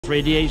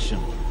Radiation.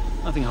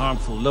 Nothing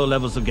harmful. Low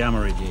levels of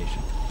gamma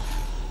radiation.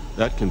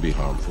 That can be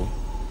harmful.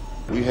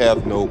 We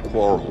have no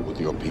quarrel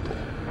with your people.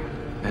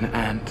 An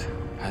ant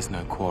has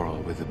no quarrel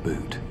with a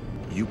boot.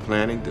 You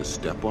planning to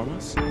step on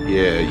us?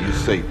 Yeah, you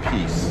say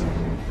peace.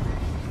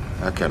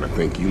 I kind of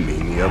think you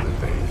mean the other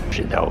thing.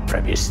 Ожидал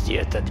провести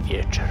этот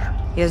вечер.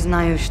 Я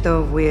знаю,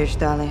 что вы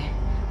ждали.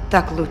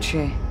 Так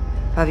лучше,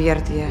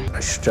 поверьте.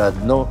 Еще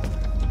одно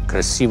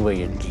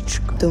красивое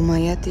личико.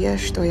 Думаете,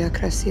 что я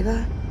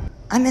красива?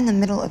 I'm in the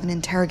middle of an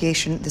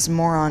interrogation. This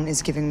moron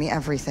is giving me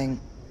everything.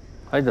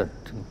 I don't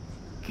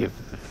give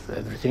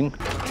everything.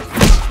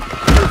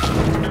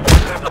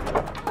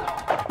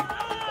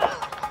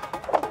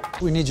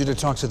 We need you to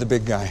talk to the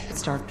big guy.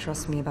 Stark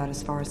trusts me about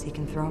as far as he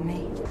can throw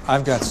me.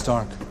 I've got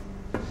Stark.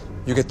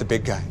 You get the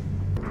big guy.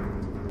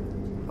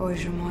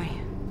 Bоже mой.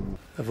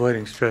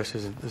 Avoiding stress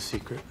isn't the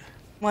secret.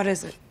 What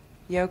is it?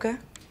 Yoga?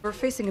 We're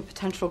facing a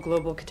potential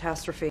global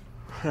catastrophe.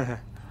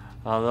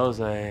 All those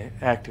I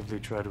actively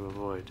try to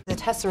avoid. The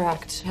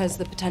Tesseract has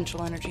the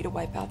potential energy to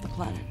wipe out the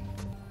planet.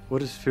 What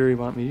does Fury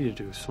want me to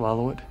do?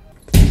 Swallow it?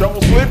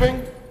 Trouble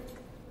sleeping?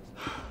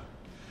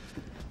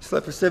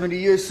 Slept for 70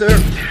 years, sir.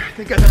 I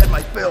think I've had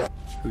my fill.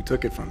 Who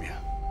took it from you?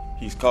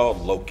 He's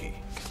called Loki.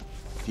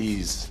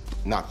 He's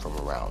not from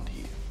around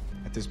here.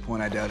 At this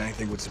point, I doubt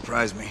anything would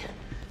surprise me.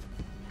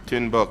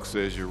 $10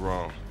 says you're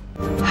wrong.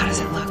 How does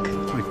it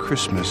look? Like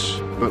Christmas,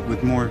 but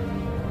with more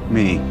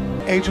me.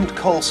 Agent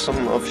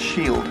Coulson of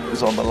S.H.I.E.L.D.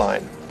 is on the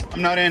line.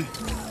 I'm not in.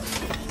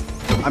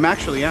 I'm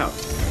actually out.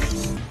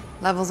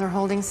 Levels are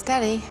holding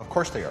steady. Of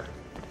course they are.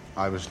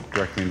 I was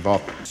directly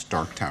involved.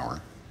 Stark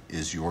Tower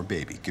is your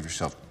baby. Give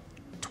yourself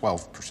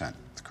 12%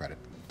 credit.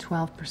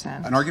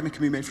 12%. An argument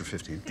can be made for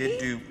 15. Did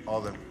do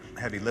all the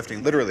heavy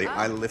lifting. Literally,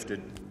 I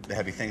lifted the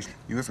heavy things.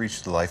 You have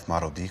reached the life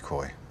model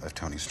decoy of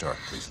Tony Stark.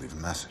 Please leave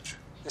a message.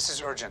 This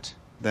is urgent.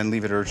 Then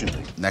leave it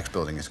urgent. Next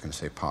building is going to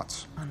say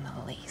Potts. On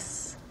the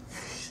lease.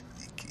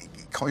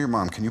 Call your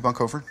mom. Can you bunk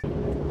over?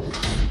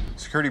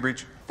 Security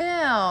breach.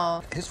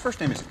 Phil! His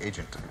first name is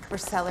Agent. We're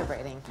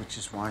celebrating. Which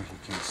is why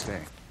he can't stay.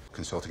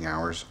 Consulting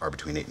hours are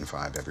between 8 and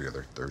 5 every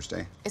other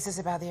Thursday. Is this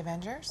about the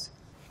Avengers?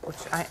 Which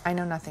I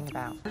know nothing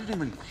about. I didn't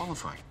even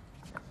qualify.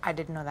 I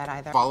didn't know that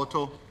either.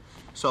 Volatile,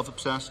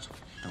 self-obsessed,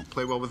 don't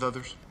play well with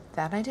others.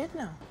 That I did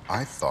know.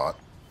 I thought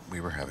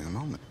we were having a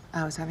moment.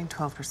 I was having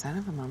 12%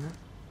 of a moment.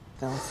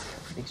 Phil's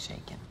pretty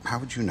shaken. How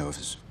would you know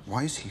this?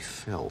 Why is he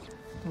Phil?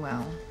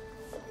 Well,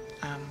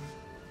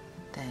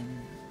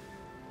 then...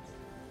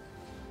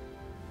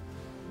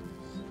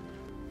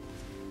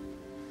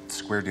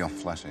 Square deal,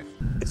 flash safe.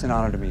 It's an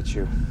honor to meet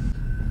you.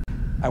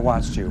 I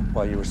watched you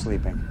while you were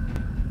sleeping.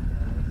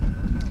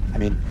 I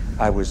mean,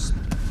 I was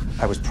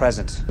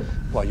present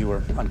while you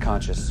were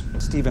unconscious.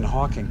 Stephen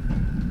Hawking.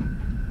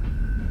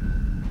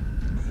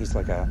 He's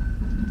like a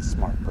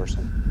smart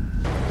person.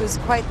 It was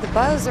quite the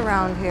buzz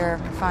around here,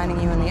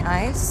 finding you in the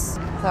ice.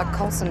 Thought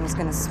Coulson was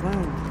gonna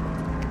swoon.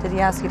 Did he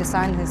ask you to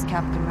sign his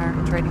Captain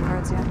America trading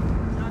cards yet?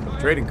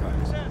 Trading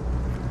cards.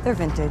 They're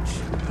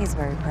vintage. He's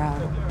very proud.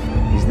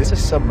 Is this a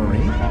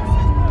submarine?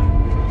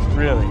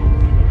 Really?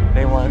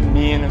 They want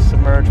me in a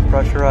submerged,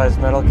 pressurized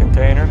metal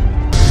container?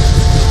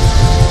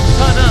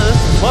 Oh no,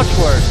 this is much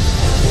worse.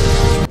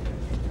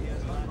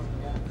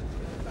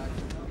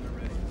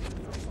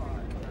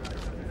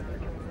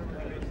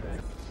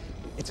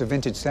 It's a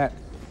vintage set.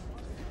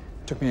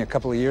 Took me a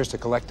couple of years to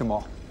collect them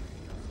all.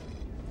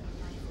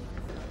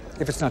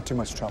 If it's not too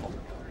much trouble.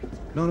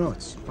 No,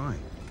 it's fine.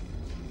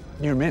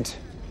 Near mint.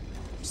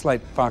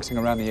 Slight foxing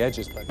around the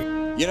edges, but...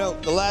 You know,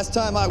 the last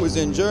time I was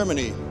in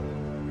Germany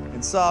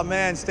and saw a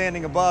man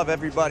standing above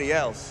everybody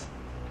else,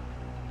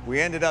 we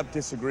ended up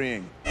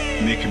disagreeing.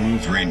 Make your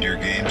move, reindeer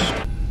games.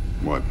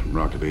 What,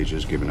 Rock of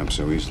Ages giving up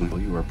so easily? Well,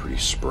 you are pretty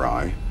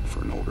spry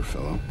for an older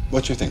fellow.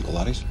 What's your thing,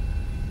 Pilates?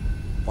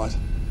 What?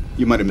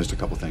 You might have missed a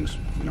couple things,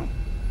 you know.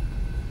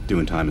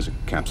 Doing time as a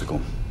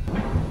capsicle.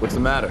 What's the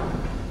matter?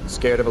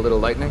 Scared of a little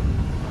lightning?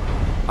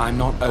 I'm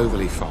not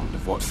overly fond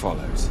of what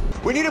follows.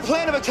 We need a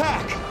plan of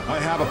attack! I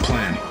have a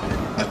plan.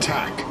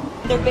 Attack.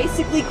 They're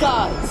basically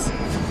gods.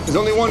 There's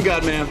only one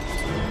god, man.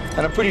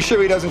 And I'm pretty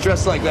sure he doesn't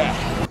dress like that.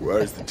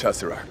 Where's the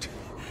Tesseract?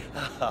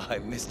 I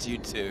missed you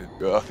too.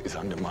 Earth is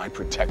under my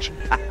protection.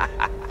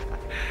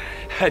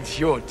 And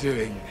you're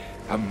doing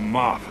a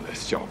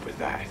marvelous job with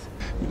that.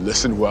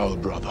 Listen well,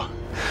 brother.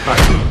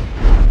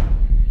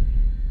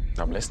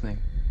 I'm listening.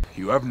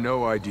 You have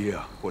no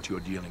idea what you're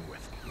dealing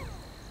with.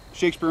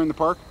 Shakespeare in the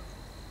Park?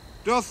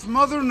 Doth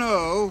mother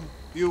know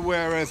you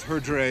weareth her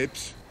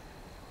drapes?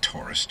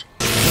 Tourist.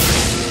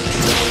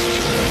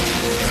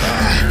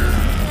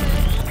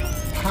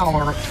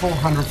 Power at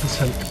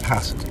 400%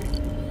 capacity.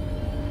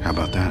 How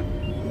about that?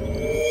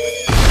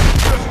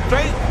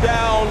 Straight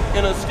down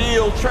in a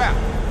steel trap.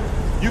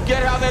 You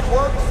get how that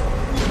works?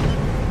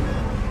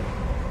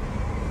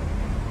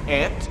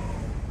 Ant.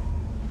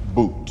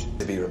 Boot.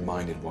 To be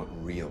reminded what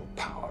real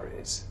power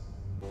is.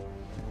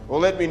 Well,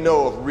 let me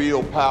know if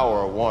real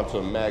power wants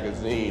a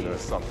magazine or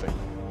something.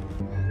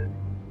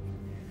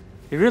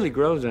 He really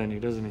grows on you,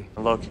 doesn't he?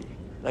 Loki.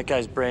 That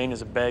guy's brain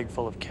is a bag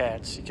full of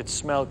cats. You could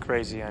smell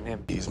crazy on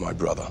him. He's my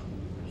brother.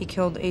 He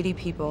killed 80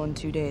 people in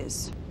 2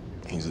 days.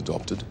 He's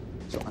adopted.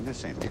 So I'm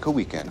just saying, pick a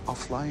weekend. I'll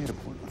fly you to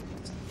Portland.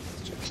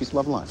 She's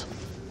love life.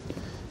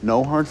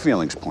 No hard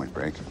feelings, Point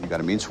Break. You got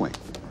a mean swing.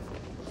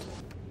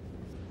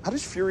 How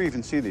does Fury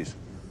even see these?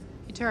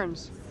 He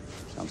turns.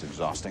 Sounds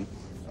exhausting.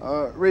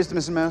 Raise the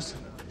missing mast.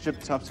 Ship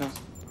the topsails.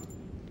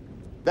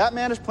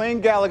 Batman is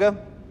playing Galaga.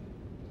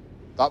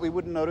 Thought we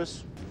wouldn't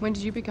notice. When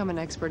did you become an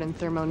expert in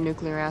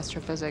thermonuclear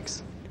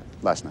astrophysics?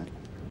 Last night.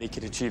 He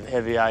could achieve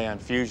heavy ion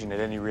fusion at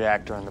any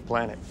reactor on the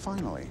planet.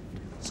 Finally.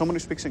 Someone who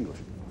speaks English.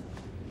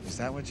 Is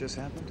that what just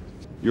happened?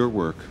 Your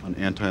work on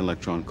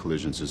anti-electron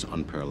collisions is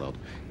unparalleled,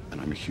 and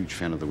I'm a huge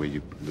fan of the way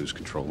you lose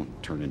control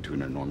and turn into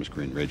an enormous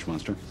green rage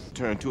monster.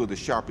 Turn two of the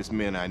sharpest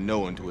men I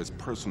know into his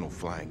personal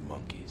flying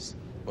monkeys.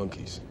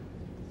 Monkeys.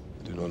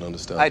 I do not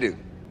understand. I do.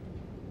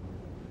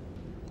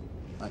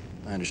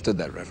 I understood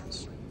that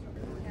reference.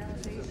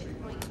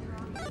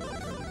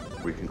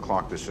 We can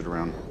clock this at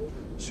around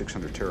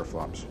 600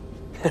 teraflops.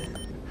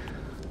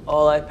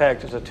 All I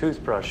packed was a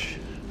toothbrush.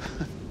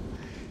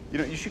 You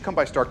know, you should come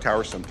by Stark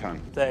Tower sometime.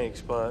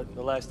 Thanks, but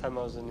the last time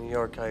I was in New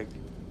York, I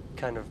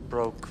kind of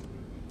broke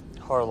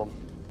Harlem.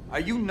 Are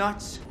you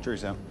nuts?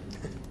 Jury's out.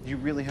 You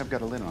really have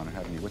got a lid on it,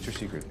 haven't you? What's your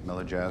secret?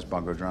 Mellow jazz,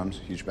 bongo drums,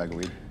 huge bag of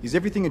weed? Is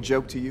everything a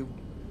joke to you?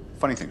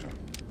 Funny things are.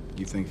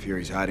 You think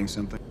Fury's hiding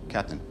something?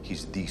 Captain,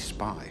 he's the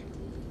spy.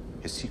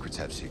 His secrets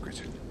have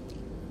secrets.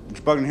 It's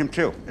bugging him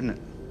too, isn't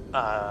it?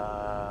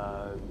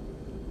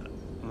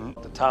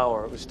 The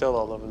tower, it was still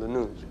all over the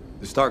news.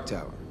 The Stark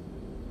Tower.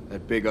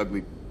 That big,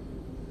 ugly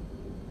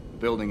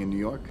building in New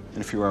York.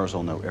 In a few hours,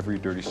 I'll know every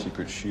dirty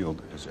secret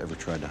S.H.I.E.L.D. has ever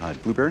tried to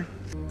hide. Blueberry?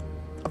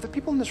 Of the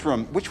people in this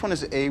room, which one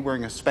is A,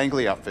 wearing a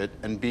spangly outfit,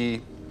 and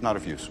B, not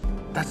of use?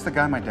 That's the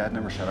guy my dad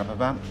never shut up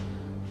about.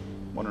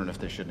 Wondering if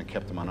they shouldn't have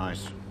kept him on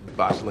ice.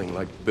 Battling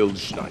like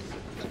Bildstein.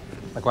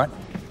 Like what?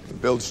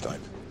 Bildstein.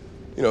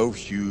 You know,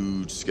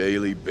 huge,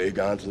 scaly, big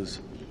antlers.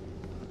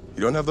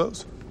 You don't have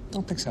those?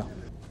 Don't think so.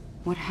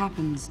 What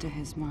happens to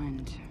his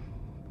mind?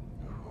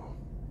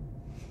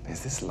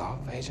 Is this love,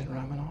 Agent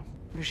Romanoff?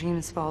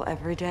 Regimes fall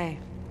every day.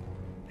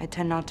 I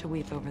tend not to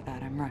weep over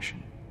that. I'm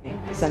Russian.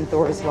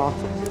 Centaur's law.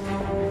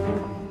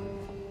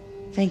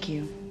 Thank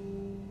you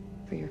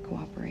for your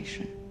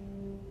cooperation.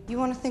 You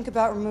want to think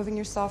about removing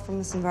yourself from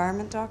this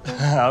environment, Doctor?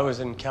 I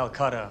was in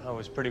Calcutta. I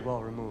was pretty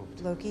well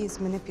removed. Loki is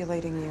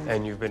manipulating you.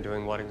 And you've been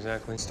doing what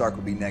exactly? Stark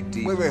will be neck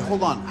deep. Wait,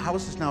 hold on. How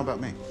is this now about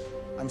me?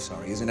 I'm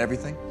sorry, isn't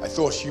everything? I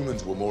thought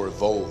humans were more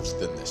evolved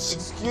than this.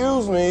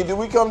 Excuse me, did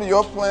we come to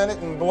your planet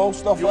and blow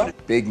stuff up?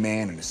 Big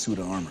man in a suit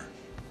of armor.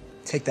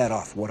 Take that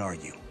off. What are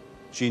you?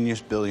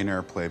 Genius,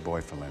 billionaire,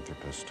 playboy,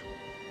 philanthropist.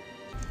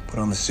 Put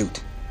on the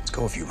suit. Let's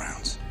go a few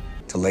rounds.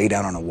 To lay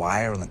down on a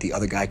wire and let the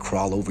other guy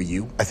crawl over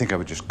you? I think I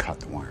would just cut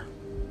the wire.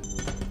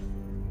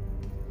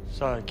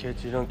 Sorry,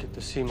 kids, you don't get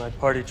to see my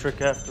party trick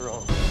after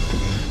all.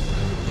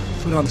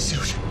 Put on the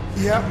suit.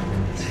 Yep.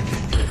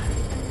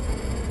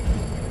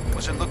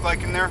 What's it look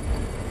like in there?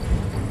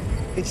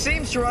 It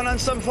seems to run on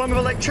some form of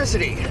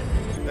electricity.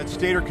 That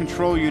stator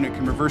control unit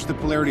can reverse the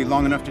polarity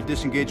long enough to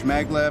disengage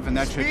maglev, and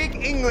that should... Speak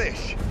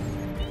English!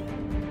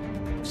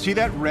 See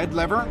that red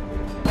lever?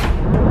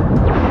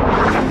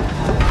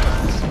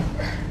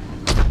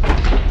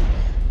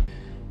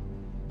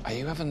 Are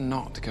you ever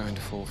not going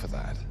to fall for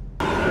that?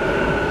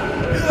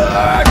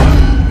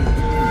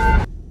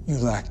 You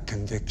lack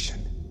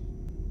conviction.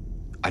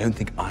 I don't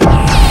think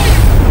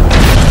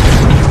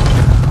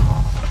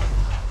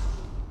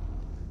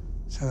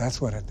So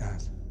that's what it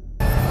does.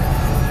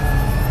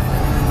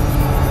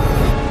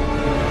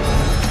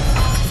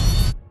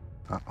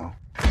 Uh-oh.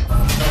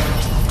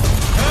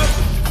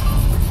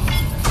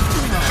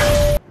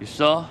 You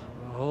saw?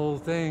 The whole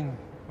thing,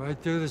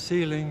 right through the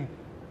ceiling.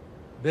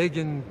 Big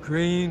and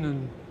green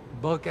and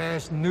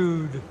buck-ass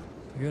nude.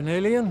 You an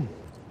alien?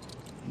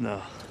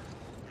 No.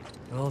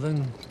 Well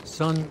then,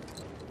 son,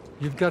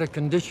 you've got a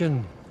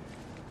condition.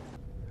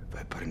 If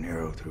I put an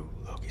arrow through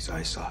Loki's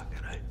eye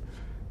socket, I'd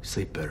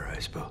sleep better, I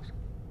suppose.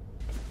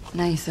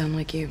 Now you sound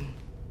like you.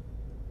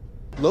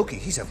 Loki,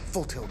 he's a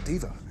full-tilt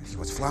diva. He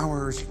wants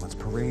flowers, he wants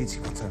parades, he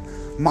wants a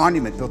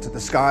monument built to the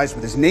skies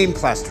with his name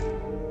plastered.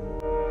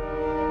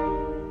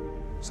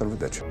 Son of a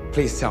bitch.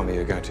 Please tell me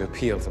you're going to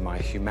appeal to my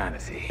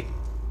humanity.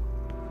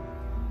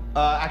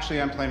 Actually,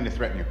 I'm planning to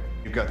threaten you.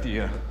 You've got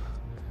the,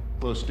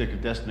 glow stick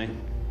of destiny.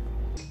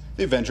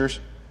 The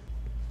Avengers.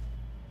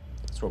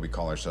 That's what we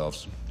call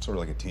ourselves. Sort of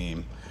like a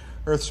team.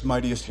 Earth's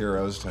mightiest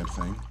heroes type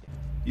thing.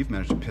 You've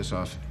managed to piss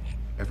off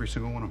every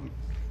single one of them.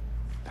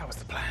 That was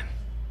the plan.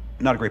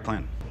 Not a great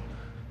plan.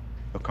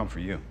 They'll come for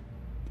you.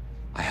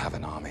 I have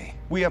an army.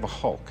 We have a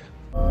Hulk.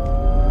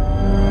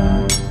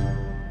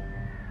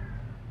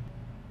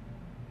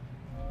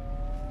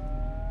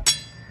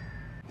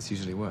 This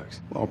usually works.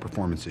 Well,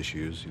 performance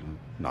issues,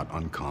 not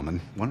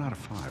uncommon. 1 out of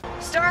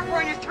 5. Stark, we're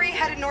on your 3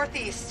 headed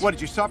northeast. What,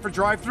 did you stop for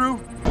drive-through?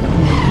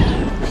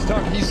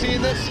 Stark, you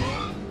seeing this?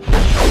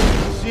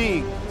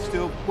 Seeing.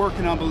 Still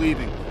working on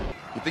believing.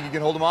 You think you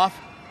can hold him off?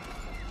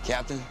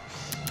 Captain?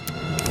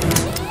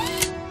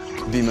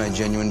 Be my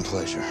genuine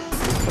pleasure.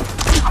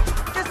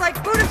 Just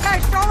like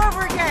Budapest all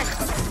over again.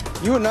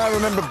 You and I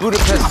remember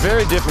Budapest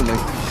very differently.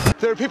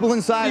 There are people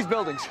inside these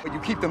buildings, but you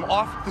keep them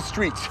off the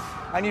streets.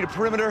 I need a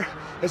perimeter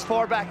as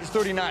far back as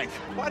 39th.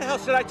 Why the hell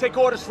should I take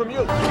orders from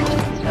you?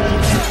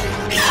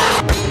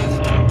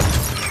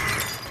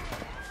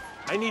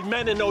 I need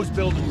men in those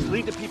buildings.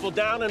 Lead the people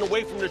down and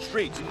away from the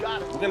streets. You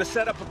got it. We're gonna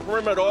set up a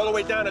perimeter all the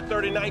way down to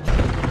 39th.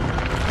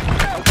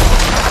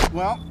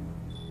 Well,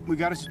 we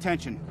got his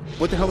attention.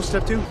 What the hell was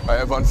step 2? I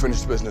have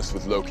unfinished business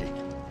with Loki.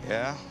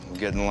 Yeah? We'll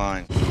get in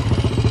line.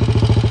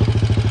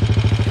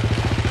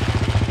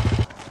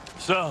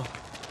 So,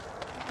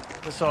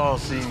 this all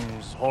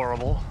seems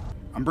horrible.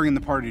 I'm bringing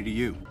the party to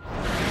you.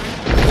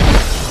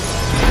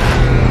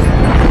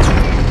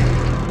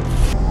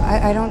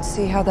 I don't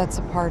see how that's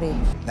a party.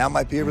 Now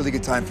might be a really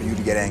good time for you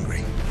to get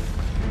angry.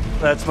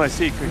 That's my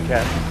secret,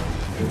 Captain.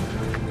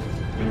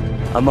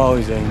 I'm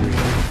always angry.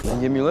 Can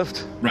you give me a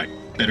lift? Right.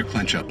 Better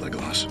clench up,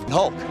 Legolas.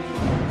 Hulk.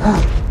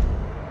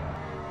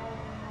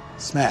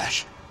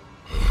 Smash.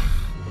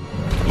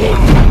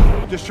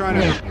 Just trying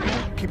to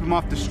keep him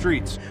off the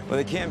streets. Well,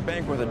 they can't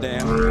bank worth a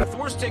damn.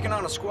 Thor's taking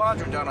on a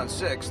squadron down on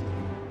 6th.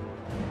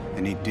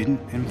 And he didn't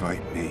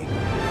invite me.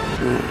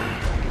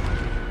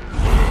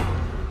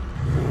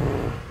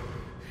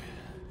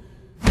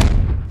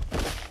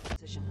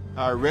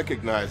 I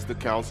recognize the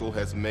council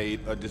has made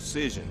a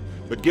decision,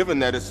 but given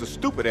that it's a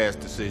stupid-ass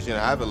decision,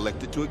 I've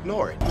elected to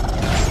ignore it.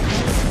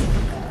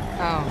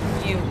 Oh,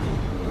 you.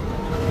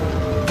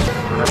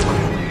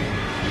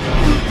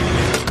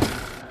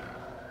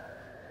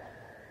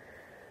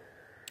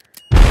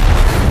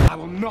 I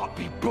will not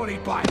be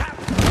bullied by that.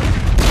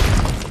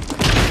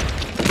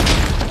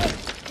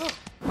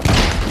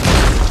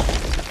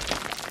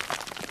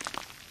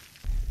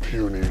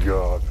 Puny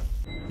god.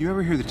 You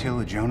ever hear the tale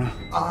of Jonah?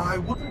 I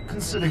wouldn't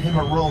consider him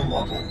a role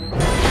model.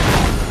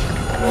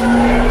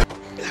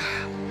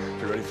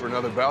 You ready for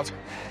another bout?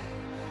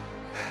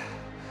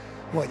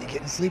 What, you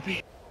getting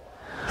sleepy?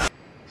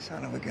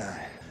 Son of a gun.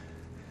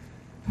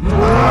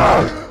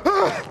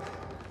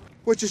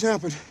 What just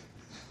happened?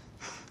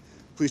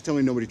 Please tell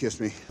me nobody kissed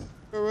me.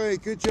 All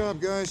right, good job,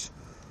 guys.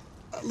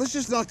 Let's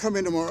just not come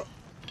in tomorrow.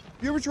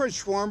 You ever tried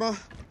shawarma?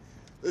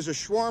 There's a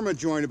shawarma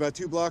joint about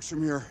 2 blocks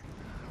from here.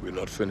 We're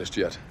not finished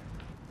yet.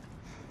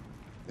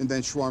 And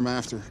then shawarma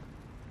after.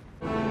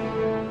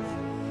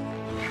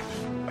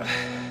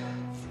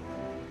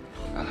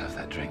 I'll have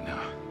that drink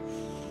now.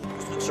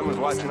 Someone's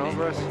watching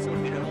over us?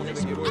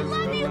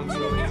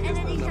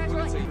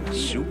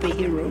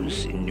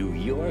 Superheroes in New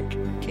York?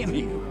 Give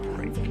me a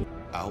break.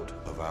 Out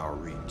of our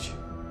reach.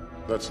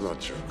 That's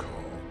not your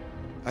call.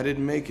 I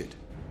didn't make it.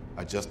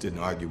 I just didn't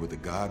argue with the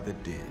god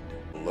that did.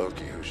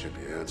 Loki, who should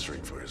be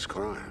answering for his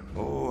crime.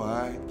 Oh,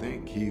 I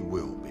think he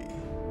will be.